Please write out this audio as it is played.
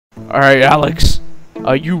Alright, Alex.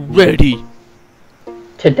 Are you ready?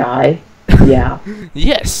 To die? Yeah.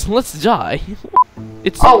 Yes, let's die.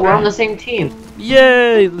 It's Oh, we're on the same team.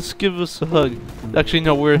 Yay! Let's give us a hug. Actually,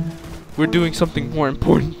 no, we're doing something more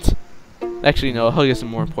important. Actually, no, a hug isn't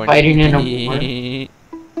more important. Fighting in a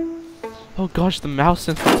war. Oh gosh, the mouse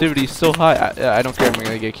sensitivity is so high. I don't care if I'm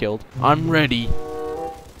gonna get killed. I'm ready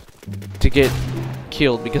to get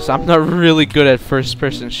killed because I'm not really good at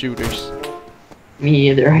first-person shooters. Me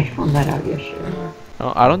either. I found that out yesterday.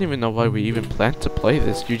 Oh, I don't even know why we even planned to play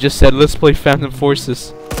this. You just said let's play Phantom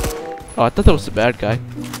Forces. Oh, I thought that was the bad guy.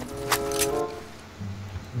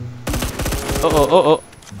 Oh.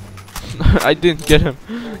 I didn't get him.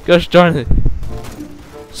 Gosh darn it.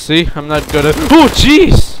 See, I'm not good at. Oh,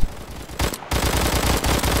 jeez!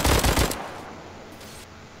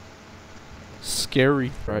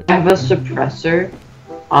 Scary. Right. I have a suppressor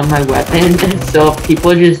on my weapon, so if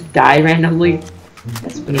people just die randomly,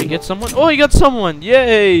 that's me. Did I get someone? Oh, I got someone!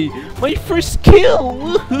 Yay! My first kill!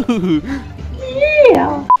 Woohoo!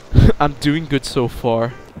 Yeah! I'm doing good so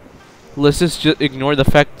far. Let's just ignore the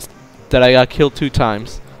fact that I got killed 2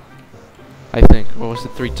 times. I think. Or was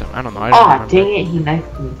it 3 times? I don't know. I don't remember. Dang it, he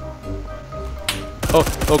knifed me.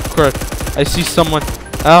 Oh crap. I see someone.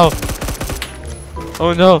 Ow!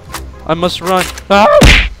 Oh no! I must run. Ah!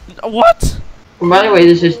 What? Well, by the way,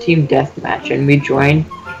 this is team deathmatch, and we join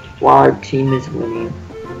while our team is winning.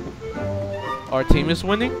 Our team is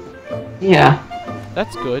winning? Yeah.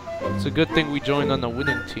 That's good. It's a good thing we joined on the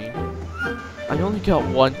winning team. I only got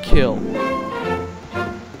 1 kill.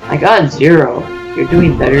 I got 0. You're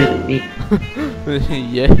doing better than me.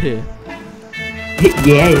 Yeah.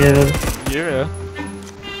 Yeah.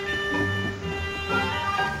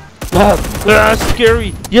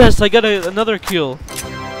 Scary. Yes, I got another kill.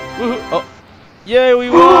 Oh, yay, we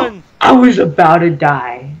won. I was about to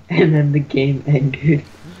die, and then the game ended.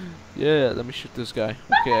 Yeah, let me shoot this guy.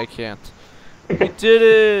 Okay, I can't. We did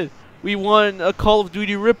it. We won a Call of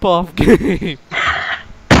Duty ripoff game.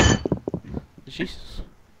 Jesus.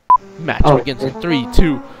 Match begins in 3,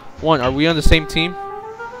 2, 1. Are we on the same team?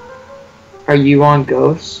 Are you on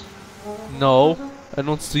Ghosts? No, I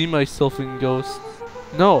don't see myself in Ghosts.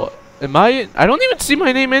 No, am I? I don't even see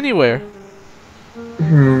my name anywhere.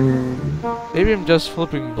 Maybe I'm just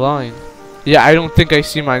flipping blind. Yeah, I don't think I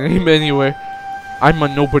see my name anywhere. I'm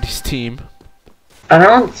on nobody's team. I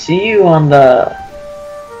don't see you on the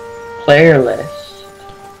player list.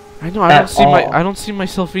 I know. I don't see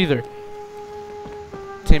myself either.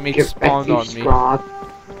 Teammates spawned on me.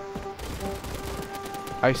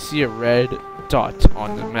 I see a red dot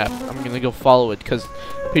on the map. I'm gonna go follow it because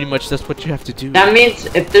pretty much that's what you have to do. That means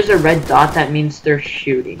if there's a red dot, that means they're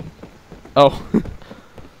shooting. Oh.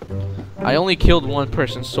 I only killed 1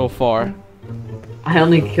 person so far. I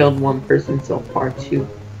only killed 1 person so far too.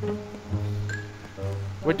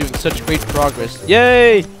 We're doing such great progress.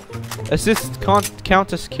 Yay! Assist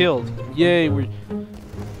count as killed. Yay!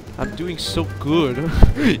 I'm doing so good.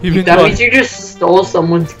 Even that means you just stole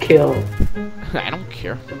someone's kill. I don't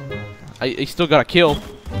care. I still got a kill.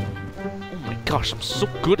 Oh my gosh, I'm so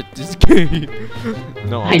good at this game.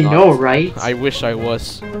 No, I know, right? I wish I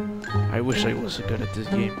was. I wish I was good at this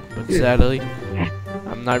game, but sadly,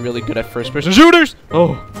 I'm not really good at first-person shooters.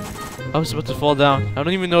 Oh, I was about to fall down. I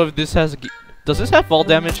don't even know if this has. Does this have fall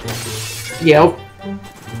damage? Yep.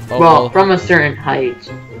 Oh, well, from a certain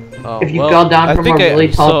height. Oh, if you fell down from a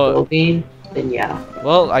really tall building, then yeah.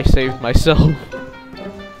 Well, I saved myself.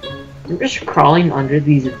 I'm just crawling under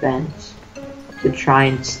these vents to try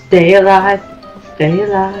and stay alive. Stay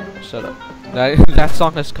alive. Shut up. That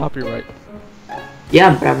song has copyright.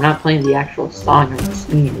 Yeah, but I'm not playing the actual song. I'm just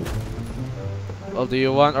singing it. Well, do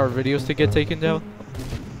you want our videos to get taken down?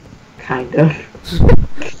 Kind of.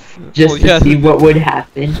 Just to see what would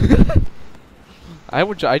happen. I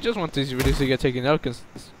just want these videos to get taken out because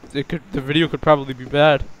the video could probably be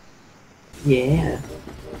bad. Yeah.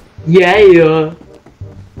 Yeah.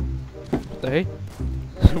 Hey,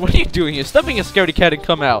 what are you doing here? Stop being a scaredy cat and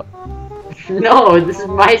come out. No, this is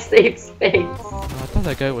my safe space. Oh, I thought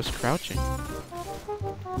that guy was crouching.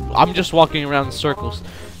 I'm just walking around in circles.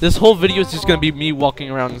 This whole video is just gonna be me walking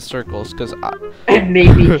around in circles, cause and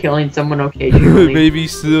maybe killing someone occasionally. Maybe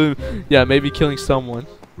soon, yeah, maybe killing someone.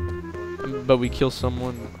 But we kill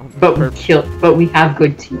someone. But we have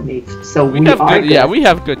good teammates, so we are good. Yeah, we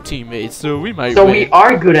have good teammates, so we might. So we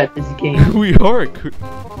are good at this game. We are good.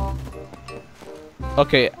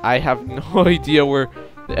 Okay, I have no idea where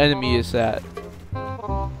the enemy is at.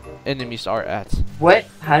 Enemies are at. What?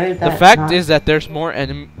 How did that? The fact is that there's more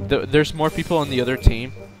there's more people on the other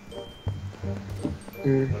team.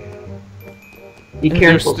 Be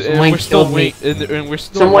careful. Someone killed me. And we're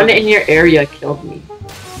still Someone in your area killed me.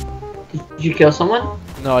 Did you kill someone?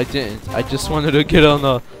 No, I didn't. I just wanted to get on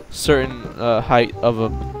a certain height of a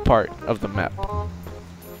part of the map. What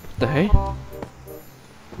the heck?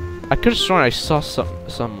 I could have sworn I saw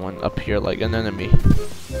someone up here, like an enemy.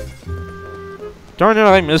 Darn it,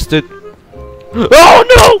 I missed it. Oh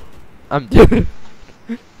no! I'm dead.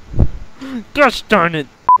 Gosh darn it.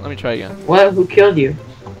 Let me try again. What? Who killed you?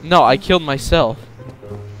 No, I killed myself.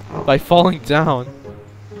 By falling down.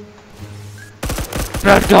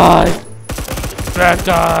 Bad guy! Bad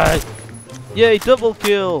guy! Yay, double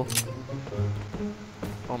kill!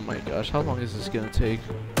 Oh my gosh, how long is this gonna take?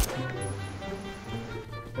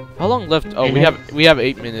 How long left? Oh, we have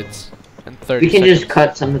 8 minutes and 30 We can seconds. just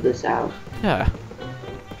cut some of this out. Yeah.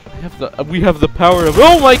 We have the power of—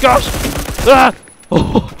 oh my gosh! Ah!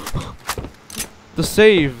 Oh. The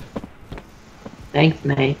save. Thanks,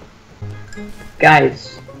 mate.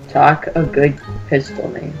 Guys, talk a good pistol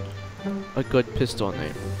name. A good pistol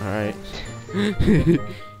name. Alright.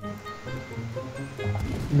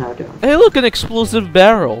 No, don't. Hey, look, an explosive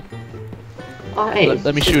barrel. Oh, hey,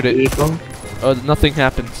 Let me shoot it. Eagle. Oh, nothing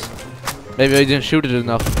happens. Maybe I didn't shoot it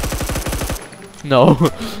enough. No,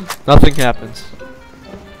 nothing happens.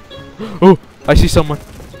 Oh, I see someone.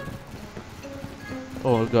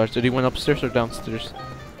 Oh gosh, did he went upstairs or downstairs?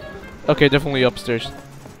 Okay, definitely upstairs.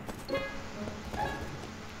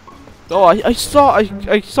 Oh, I saw a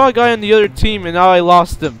guy on the other team and now I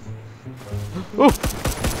lost him. Oh.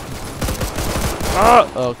 Ah,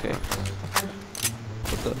 okay.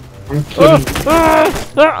 What the? I'm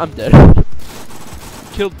kidding. I'm dead.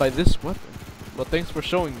 Killed by this weapon. Well, thanks for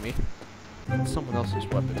showing me. It's someone else's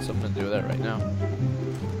weapon, so I'm gonna do that right now.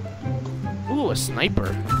 Ooh, a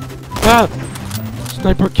sniper. Ah!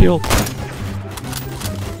 Sniper kill.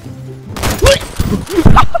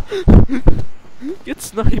 Get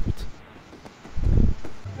sniped.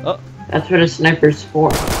 Oh. That's what a sniper's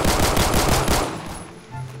for.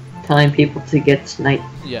 Telling people to get sniped.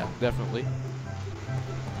 Yeah, definitely.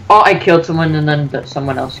 Oh, I killed someone and then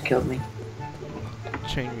someone else killed me.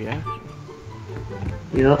 Chain reaction.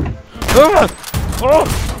 Yup. Ah! Oh!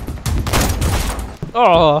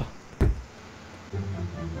 Oh!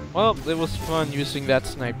 Well, it was fun using that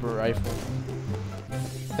sniper rifle.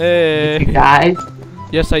 Hey! You died?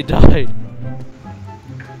 Yes, I died.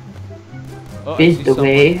 Oh, By the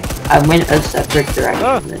way, I went a separate direction.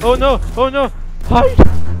 Ah! Oh no! Oh no! Hide!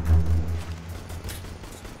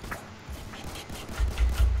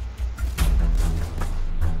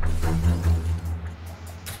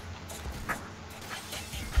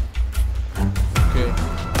 Okay.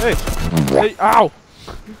 Hey! Hey! Ow!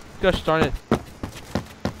 Gosh darn it.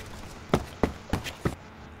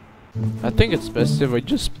 I think it's best if I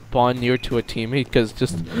just spawn near to a teammate, because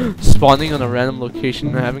just spawning on a random location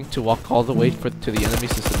and having to walk all the way to the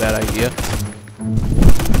enemies is a bad idea.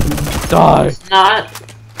 Die! It's not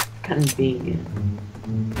convenient.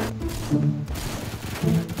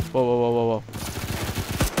 Whoa, whoa, whoa, whoa, whoa.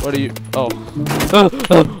 What are you? Oh.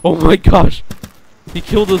 Oh my gosh! He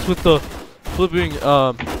killed us with the flipping,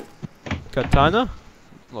 katana?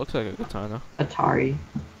 Looks like a katana. Atari.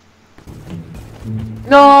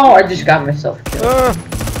 No, I just got myself killed.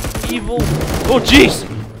 Evil. Oh jeez!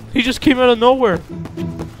 He just came out of nowhere.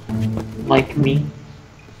 Like me.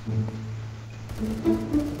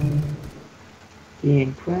 The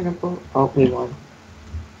incredible. Oh, we won.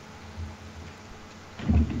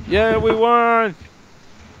 Yeah, we won!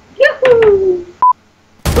 Yahoo!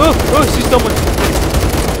 Oh, I see someone!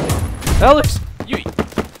 Alex! You...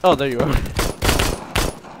 Oh, there you are.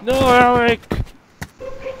 No, Alec!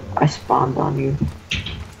 I spawned on you.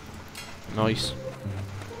 Nice.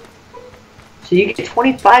 So you get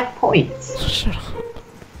 25 points. Shut up.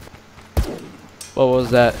 What was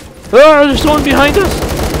that? Oh, there's someone behind us!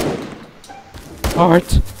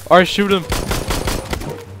 Art! Art, shoot him!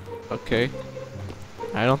 Okay.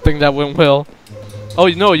 I don't think that went well. Oh,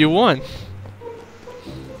 no, you won!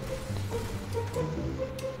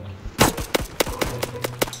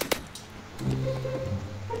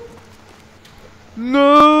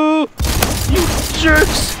 No! You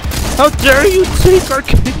jerks! How dare you take our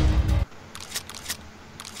game!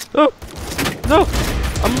 Oh! No!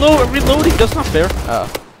 I'm reloading, that's not fair.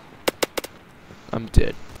 I'm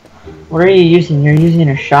dead. What are you using? You're using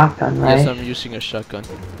a shotgun, right? Yes, I'm using a shotgun.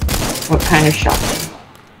 What kind of shotgun?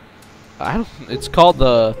 I don't. It's called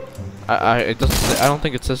the. It doesn't. Say, I don't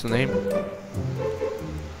think it says the name.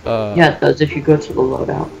 Yeah, it does if you go to the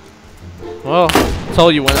loadout. Well, I'll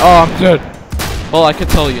tell you when. Oh, I'm dead. Well, I can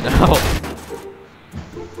tell you now.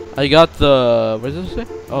 I got the. What does it say?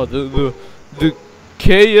 Oh, the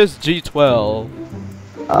KSG-12.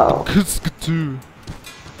 Oh.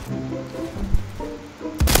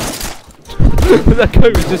 That guy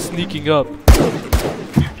was just sneaking up.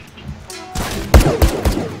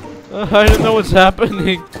 I don't know what's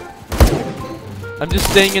happening. I'm just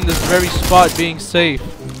staying in this very spot, being safe.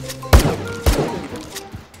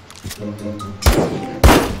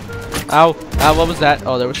 Ow! Ow! What was that?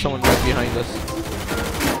 Oh, there was someone right behind us.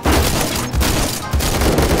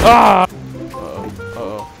 Ah!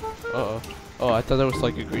 Oh, I thought there was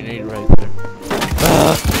like a grenade right there.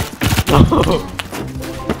 No!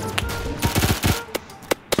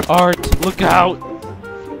 Art, look out!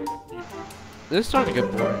 This is starting to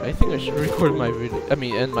get boring. I think I should record my video. I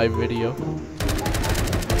mean, end my video.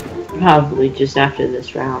 Probably just after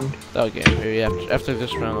this round. Okay, maybe after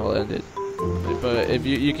this round I'll end it. But if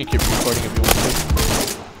you can keep recording if you want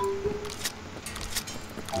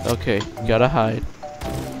to. Okay, gotta hide.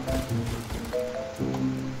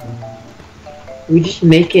 We just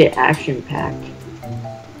make it action-packed.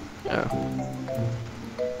 Yeah.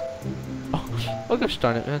 Oh gosh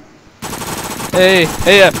darn it, man. Hey,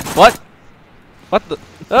 what? What the?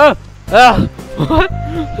 What?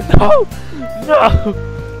 No!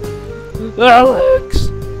 No! Alex!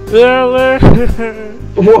 Alex!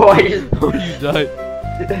 Whoa, I just... Oh, you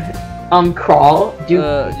died. Crawl? Dude.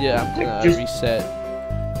 Yeah, I'm gonna just reset.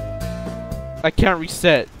 I can't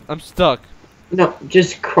reset. I'm stuck. No,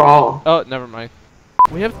 just crawl. Oh, never mind.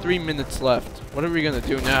 We have 3 minutes left. What are we gonna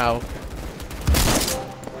do now?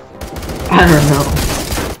 I don't know.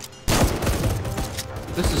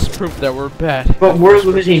 This is proof that we're bad. But we're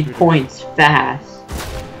losing points fast.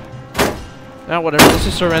 Now whatever, let's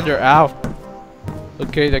just surrender. Ow.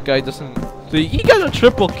 Okay, that guy doesn't... He got a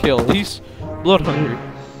triple kill. He's blood hungry.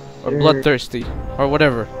 Or bloodthirsty. Or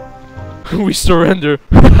whatever. We surrender.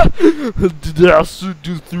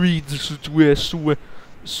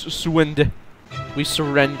 Surrender. We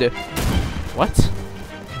surrender. What?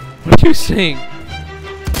 What are you saying?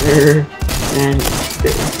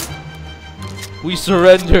 We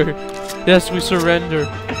surrender. Yes, we surrender.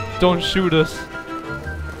 Don't shoot us.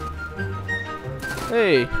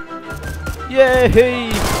 Hey.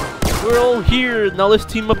 Yay! We're all here. Now let's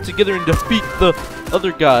team up together and defeat the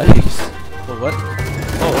other guys. Oh, what?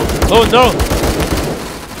 Oh no!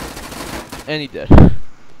 And he dead.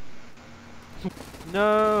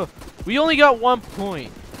 No! We only got 1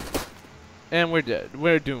 point. And we're dead.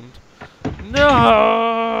 We're doomed.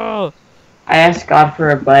 No! I asked God for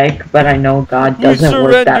a bike, but I know God doesn't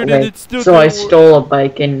work that way. So I stole a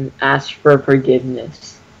bike and asked for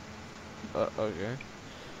forgiveness. Okay.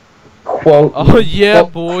 Quote. Oh yeah,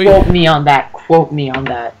 boy. Quote me on that. Quote me on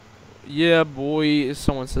that. Yeah, boy.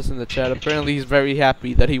 Someone says in the chat. Apparently, he's very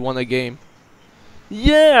happy that he won a game.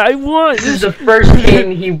 Yeah, I won. This is the first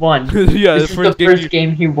game he won. Yeah, this is the first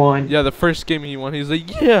game he won. Yeah, the first game he won. He's like,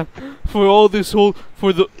 yeah,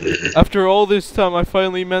 after all this time, I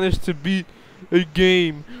finally managed to beat a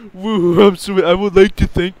game. Woo! I would like to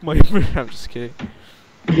thank my. I'm just kidding.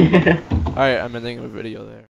 Alright, I'm ending the video there.